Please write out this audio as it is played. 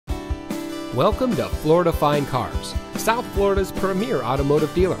Welcome to Florida Fine Cars, South Florida's premier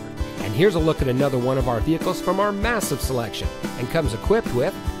automotive dealer. And here's a look at another one of our vehicles from our massive selection, and comes equipped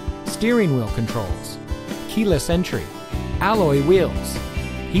with steering wheel controls, keyless entry, alloy wheels,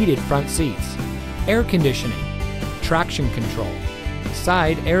 heated front seats, air conditioning, traction control,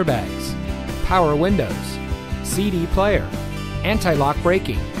 side airbags, power windows, CD player, anti-lock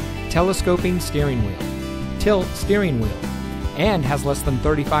braking, telescoping steering wheel, tilt steering wheel, and has less than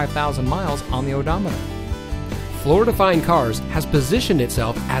 35,000 miles on the odometer. Florida Fine Cars has positioned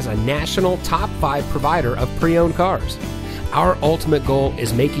itself as a national top 5 provider of pre-owned cars. Our ultimate goal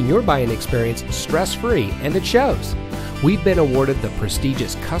is making your buying experience stress-free, and it shows. We've been awarded the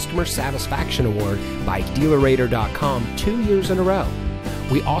prestigious Customer Satisfaction Award by DealerRater.com 2 years in a row.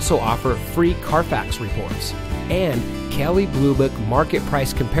 We also offer free Carfax reports and Kelley Blue Book market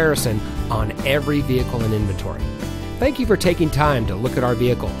price comparison on every vehicle in inventory. Thank you for taking time to look at our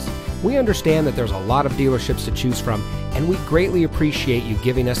vehicles. We understand that there's a lot of dealerships to choose from, and we greatly appreciate you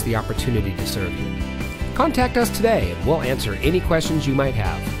giving us the opportunity to serve you. Contact us today and we'll answer any questions you might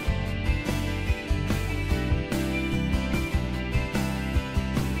have.